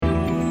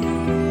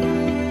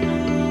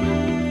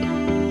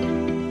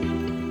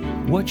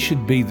What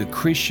should be the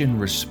Christian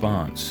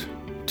response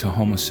to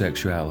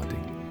homosexuality?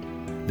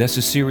 That's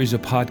a series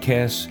of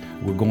podcasts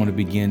we're going to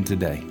begin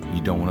today.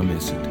 You don't want to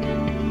miss it.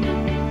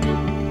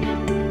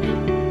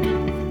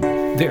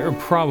 There are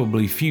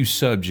probably few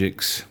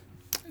subjects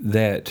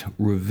that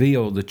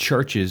reveal the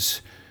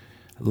church's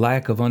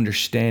lack of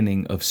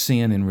understanding of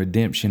sin and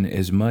redemption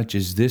as much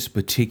as this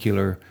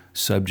particular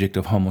subject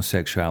of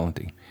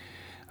homosexuality.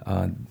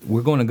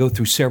 We're going to go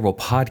through several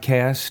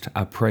podcasts.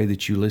 I pray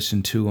that you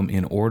listen to them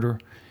in order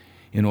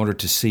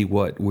to see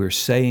what we're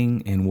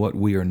saying and what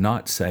we are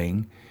not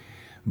saying.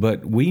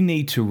 But we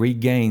need to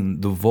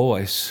regain the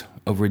voice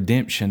of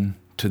redemption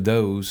to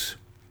those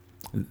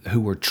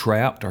who are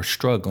trapped or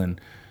struggling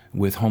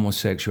with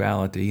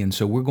homosexuality. And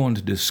so we're going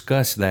to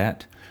discuss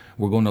that.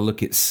 We're going to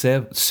look at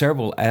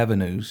several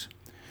avenues.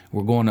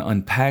 We're going to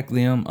unpack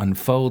them,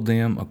 unfold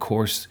them. Of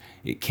course,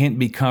 it can't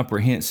be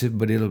comprehensive,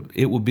 but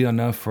it will be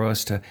enough for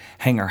us to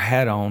hang our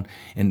hat on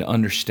and to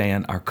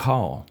understand our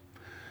call.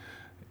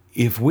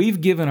 If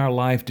we've given our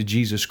life to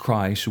Jesus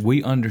Christ,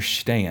 we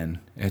understand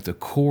at the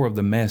core of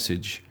the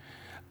message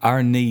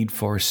our need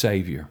for a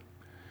Savior.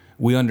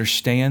 We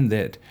understand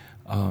that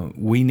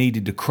we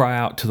needed to cry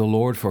out to the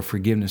Lord for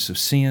forgiveness of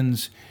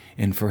sins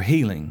and for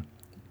healing.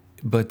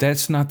 But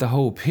that's not the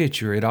whole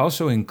picture. It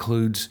also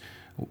includes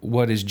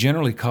what is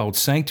generally called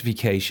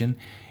sanctification,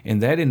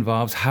 and that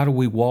involves how do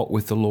we walk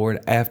with the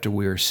Lord after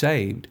we are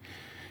saved.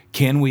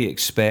 Can we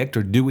expect,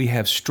 or do we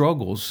have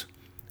struggles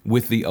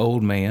with the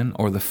old man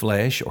or the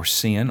flesh or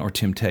sin or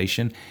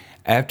temptation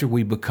after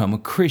we become a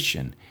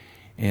Christian?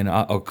 And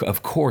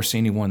of course,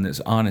 anyone that's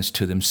honest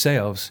to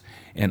themselves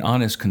and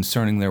honest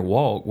concerning their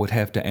walk would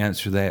have to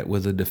answer that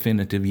with a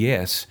definitive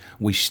yes.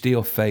 We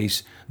still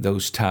face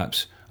those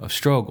types of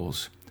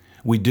struggles.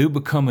 We do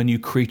become a new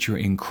creature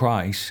in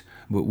Christ,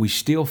 but we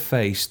still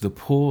face the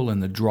pull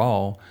and the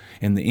draw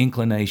and the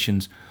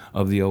inclinations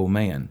of the old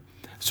man.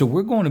 So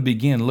we're going to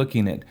begin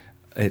looking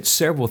at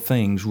several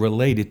things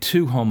related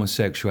to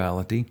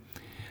homosexuality.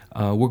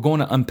 We're going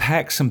to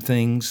unpack some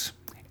things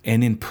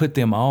and then put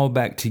them all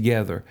back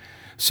together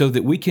so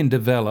that we can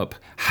develop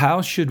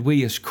how should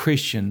we as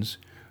Christians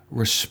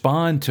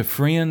respond to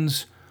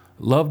friends,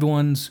 loved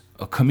ones,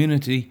 a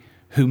community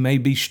who may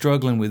be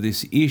struggling with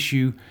this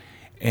issue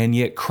and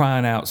yet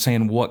crying out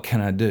saying, what can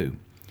I do?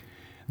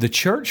 The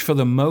church, for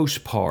the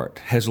most part,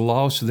 has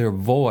lost their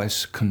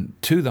voice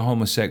to the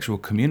homosexual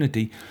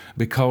community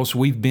because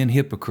we've been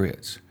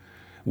hypocrites.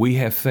 We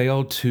have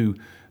failed to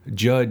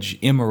judge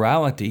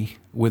immorality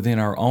within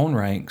our own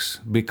ranks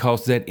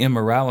because that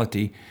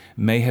immorality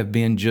may have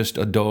been just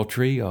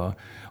adultery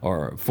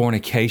or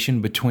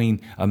fornication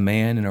between a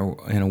man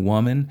and a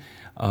woman.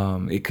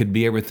 It could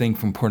be everything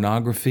from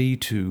pornography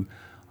to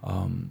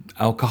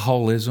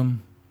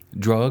alcoholism,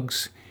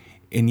 drugs,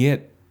 and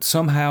yet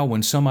somehow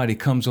when somebody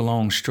comes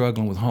along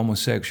struggling with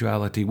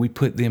homosexuality, we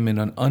put them in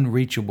an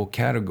unreachable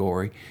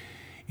category.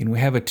 And we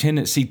have a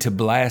tendency to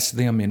blast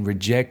them and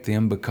reject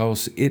them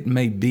because it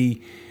may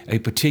be a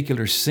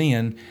particular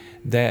sin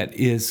that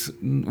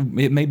it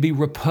may be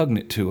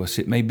repugnant to us.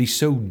 It may be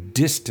so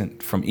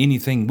distant from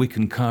anything we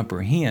can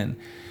comprehend,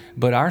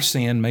 but our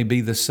sin may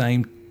be the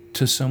same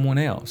to someone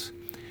else.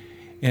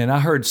 And I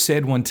heard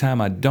said one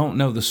time, I don't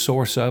know the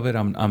source of it,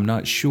 I'm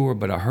not sure,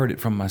 but I heard it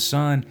from my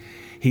son.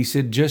 He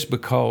said, just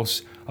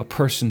because a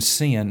person's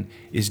sin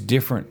is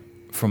different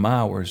from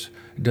ours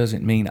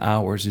doesn't mean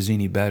ours is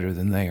any better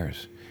than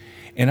theirs.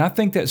 And I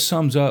think that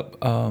sums up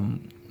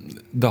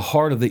the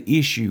heart of the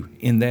issue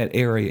in that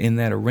area, in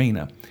that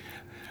arena.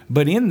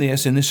 But in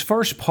this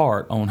first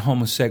part on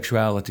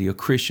homosexuality, a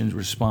Christian's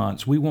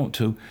response, we want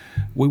to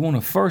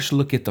first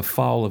look at the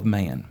fall of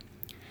man.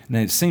 Now,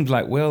 it seems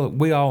like, well,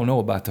 we all know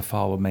about the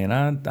fall of man.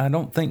 I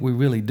don't think we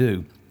really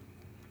do.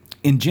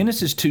 In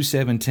Genesis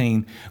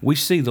 2:17, we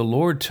see the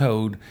Lord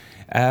told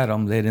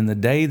Adam that in the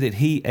day that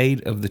he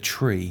ate of the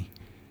tree,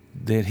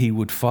 that he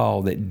would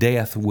fall, that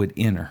death would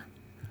enter.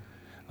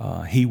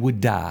 He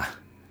would die.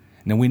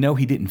 Now, we know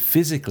he didn't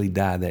physically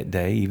die that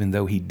day, even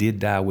though he did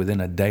die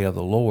within a day of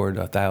the Lord,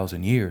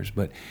 1,000 years.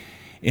 But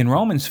in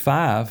Romans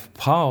 5,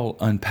 Paul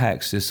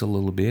unpacks this a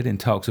little bit and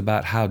talks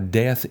about how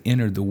death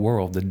entered the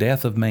world, the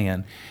death of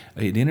man.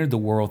 It entered the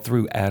world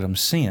through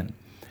Adam's sin.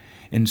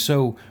 And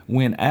so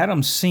when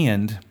Adam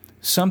sinned,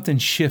 something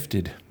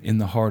shifted in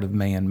the heart of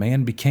man.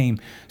 Man became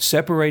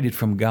separated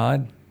from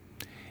God,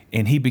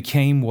 and he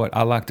became what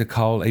I like to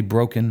call a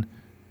broken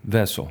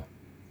vessel.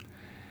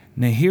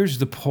 Now, here's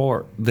the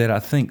part that I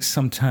think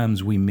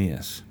sometimes we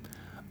miss.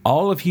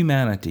 All of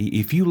humanity,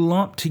 if you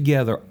lump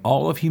together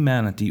all of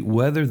humanity,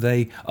 whether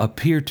they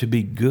appear to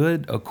be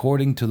good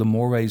according to the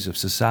mores of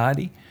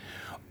society,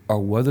 or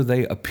whether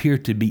they appear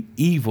to be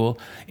evil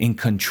and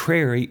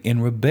contrary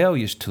and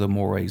rebellious to the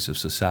mores of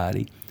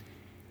society,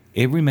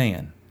 every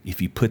man,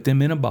 if you put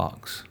them in a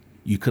box,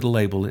 you could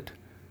label it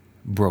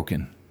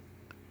broken.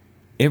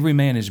 Every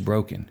man is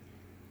broken.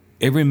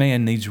 Every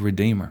man needs a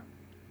redeemer.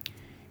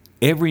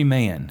 Every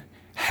man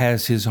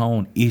has his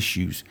own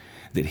issues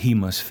that he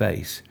must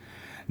face.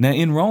 Now,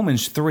 in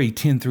Romans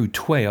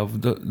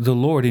 3:10-12, the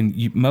Lord, and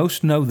you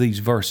most know these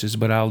verses,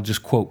 but I'll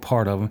just quote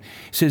part of them.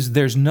 It says,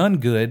 "There's none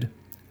good,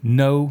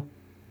 no,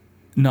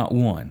 not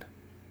one."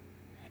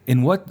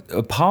 And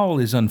what Paul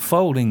is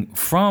unfolding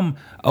from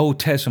Old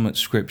Testament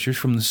scriptures,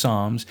 from the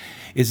Psalms,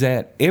 is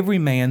that every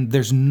man,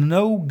 there's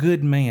no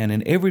good man,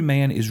 and every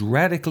man is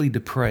radically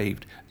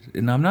depraved.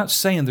 And I'm not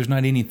saying there's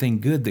not anything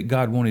good that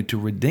God wanted to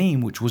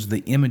redeem, which was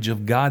the image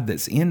of God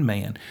that's in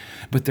man.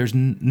 But there's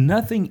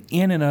nothing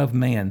in and of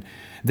man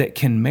that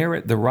can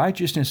merit the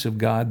righteousness of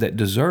God, that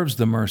deserves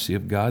the mercy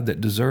of God, that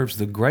deserves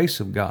the grace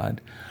of God,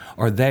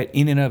 or that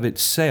in and of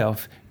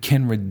itself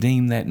can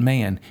redeem that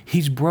man.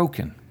 He's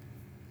broken.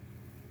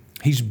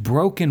 He's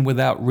broken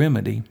without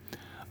remedy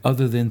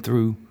other than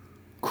through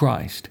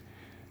Christ.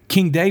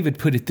 King David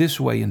put it this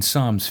way in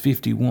Psalms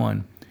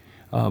 51,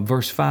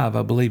 verse 5,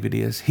 I believe it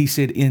is. He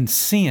said, "In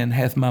sin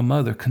hath my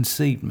mother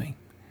conceived me."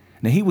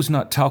 Now, he was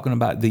not talking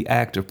about the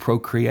act of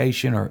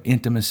procreation or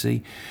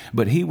intimacy,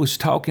 but he was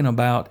talking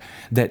about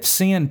that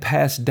sin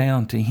passed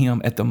down to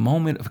him at the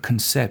moment of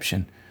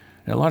conception.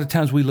 Now, a lot of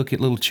times we look at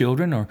little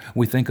children, or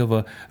we think of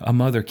a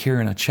mother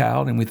carrying a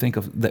child, and we think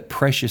of that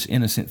precious,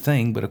 innocent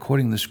thing, but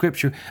according to the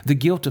Scripture, the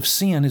guilt of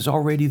sin is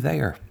already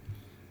there.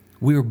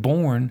 We are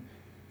born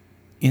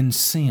in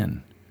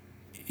sin,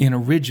 in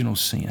original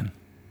sin.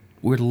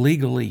 We're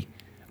legally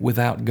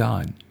without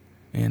God.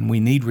 And we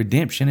need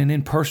redemption, and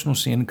then personal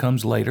sin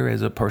comes later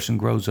as a person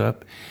grows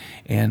up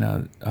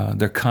and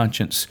their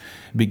conscience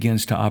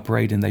begins to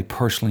operate and they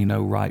personally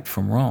know right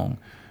from wrong.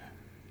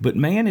 But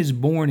man is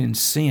born in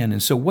sin,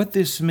 and so what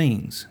this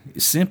means,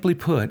 simply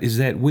put, is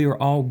that we are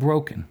all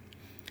broken.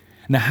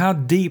 Now, how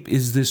deep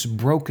is this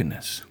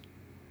brokenness?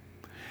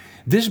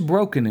 This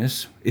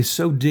brokenness is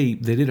so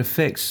deep that it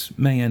affects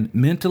man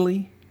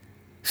mentally,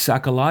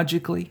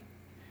 psychologically,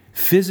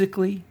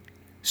 physically,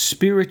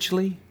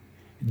 spiritually,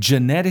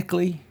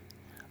 genetically,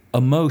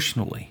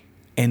 emotionally,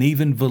 and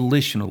even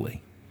volitionally.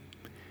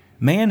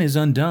 Man is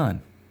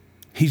undone.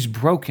 He's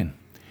broken.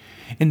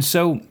 And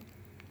so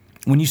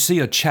when you see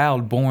a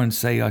child born,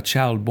 say a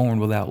child born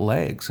without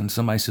legs, and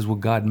somebody says, well,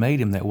 God made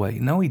him that way.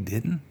 No, he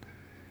didn't.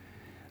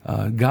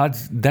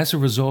 That's a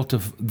result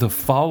of the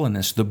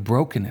fallenness, the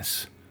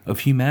brokenness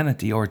of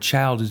humanity. Or a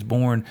child is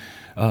born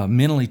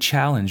mentally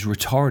challenged,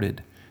 retarded.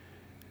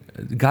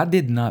 God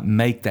did not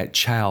make that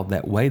child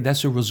that way.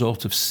 That's a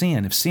result of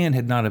sin. If sin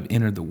had not have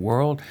entered the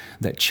world,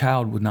 that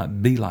child would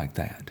not be like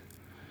that.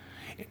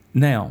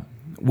 Now,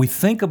 we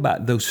think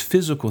about those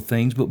physical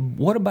things, but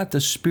what about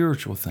the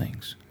spiritual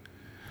things?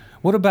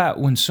 What about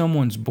when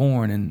someone's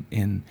born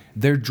and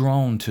they're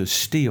drawn to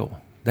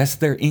steal? That's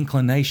their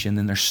inclination,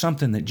 and there's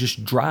something that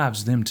just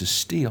drives them to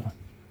steal.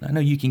 I know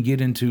you can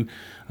get into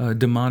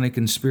demonic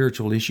and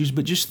spiritual issues,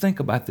 but just think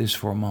about this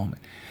for a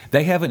moment.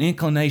 They have an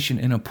inclination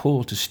and a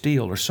pull to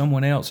steal, or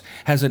someone else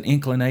has an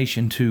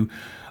inclination to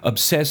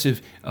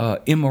obsessive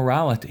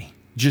immorality,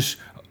 just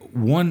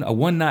a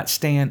one-night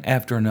stand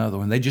after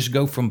another, and they just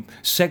go from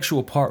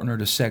sexual partner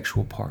to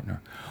sexual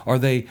partner. Or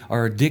they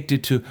are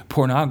addicted to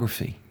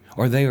pornography,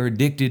 or they are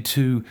addicted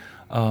to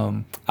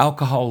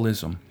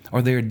alcoholism,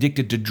 or they're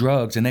addicted to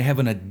drugs, and they have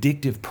an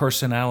addictive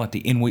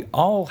personality. And we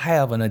all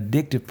have an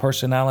addictive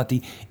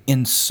personality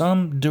in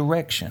some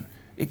direction.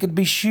 It could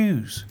be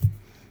shoes.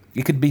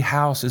 It could be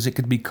houses. It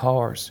could be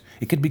cars.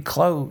 It could be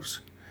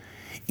clothes.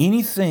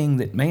 Anything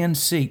that man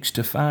seeks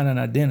to find an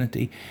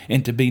identity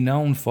and to be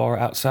known for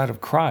outside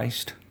of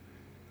Christ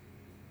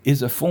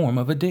is a form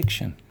of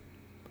addiction.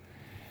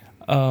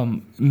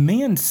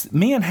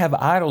 Men have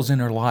idols in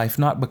their life,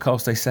 not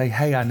because they say,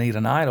 hey, I need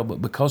an idol,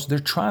 but because they're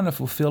trying to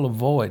fulfill a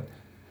void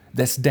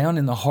that's down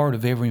in the heart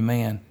of every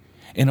man.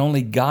 And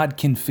only God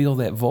can fill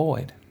that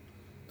void.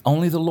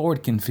 Only the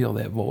Lord can fill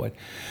that void.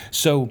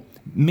 So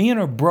men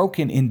are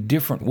broken in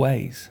different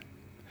ways.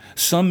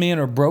 Some men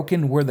are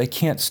broken where they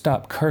can't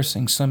stop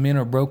cursing. Some men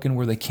are broken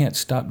where they can't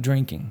stop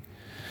drinking.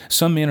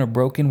 Some men are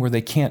broken where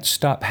they can't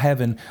stop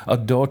having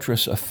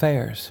adulterous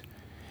affairs.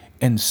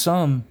 And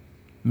some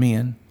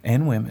men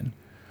and women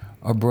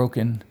are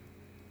broken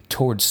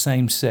towards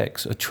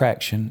same-sex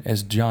attraction,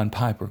 as John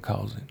Piper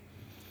calls it.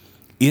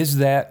 Is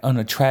that an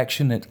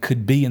attraction that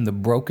could be in the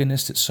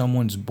brokenness that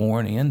someone's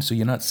born in? So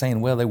you're not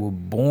saying, well, they were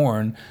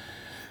born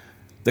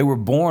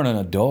an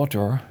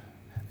adulterer.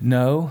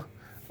 No,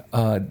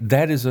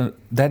 that is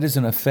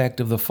an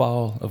effect of the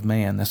fall of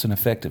man. That's an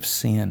effect of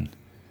sin.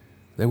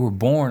 They were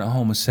born a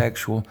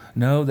homosexual.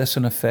 No, that's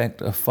an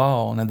effect of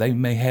fall. Now, they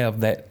may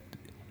have that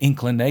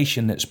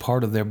inclination that's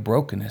part of their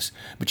brokenness,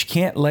 but you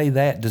can't lay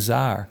that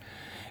desire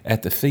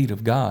at the feet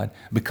of God,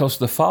 because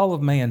the fall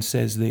of man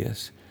says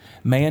this: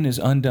 man is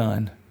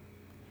undone.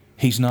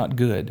 He's not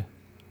good.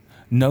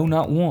 No,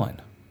 not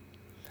one.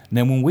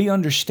 Now, when we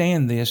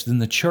understand this, then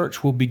the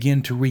church will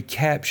begin to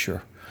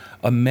recapture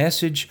a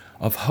message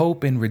of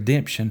hope and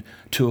redemption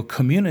to a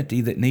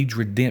community that needs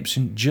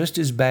redemption just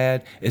as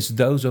bad as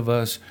those of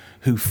us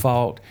who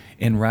fought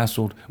and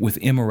wrestled with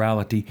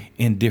immorality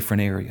in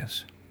different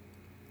areas.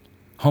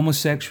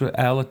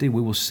 Homosexuality,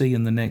 we will see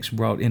in the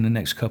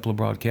next couple of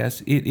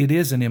broadcasts, it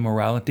is an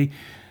immorality,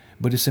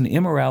 but it's an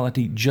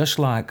immorality just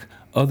like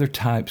other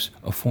types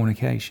of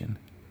fornication.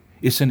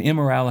 It's an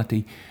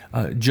immorality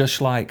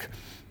just like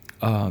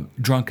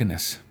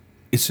drunkenness.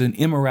 It's an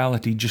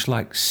immorality just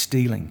like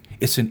stealing.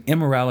 It's an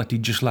immorality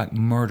just like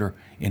murder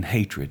and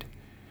hatred.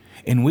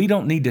 And we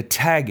don't need to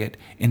tag it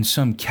in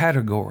some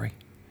category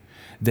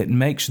that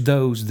makes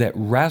those that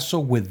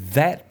wrestle with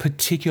that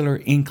particular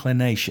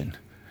inclination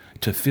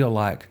to feel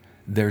like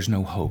there's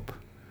no hope.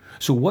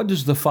 So what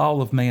does the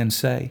fall of man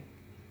say?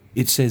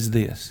 It says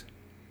this: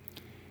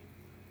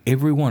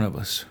 every one of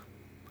us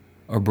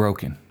are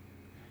broken.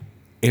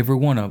 Every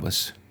one of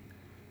us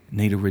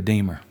need a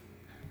Redeemer.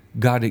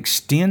 God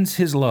extends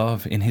His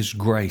love and His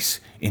grace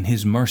and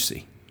His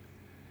mercy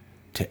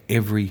to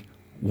every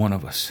one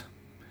of us.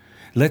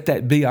 Let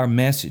that be our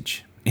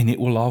message, and it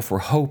will offer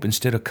hope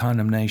instead of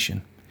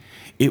condemnation.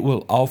 It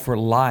will offer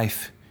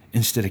life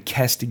instead of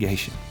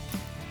castigation.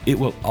 It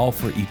will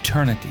offer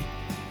eternity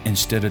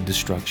instead of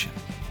destruction.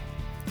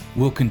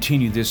 We'll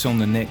continue this on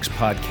the next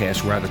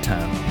podcast. We're out of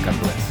time. God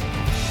bless.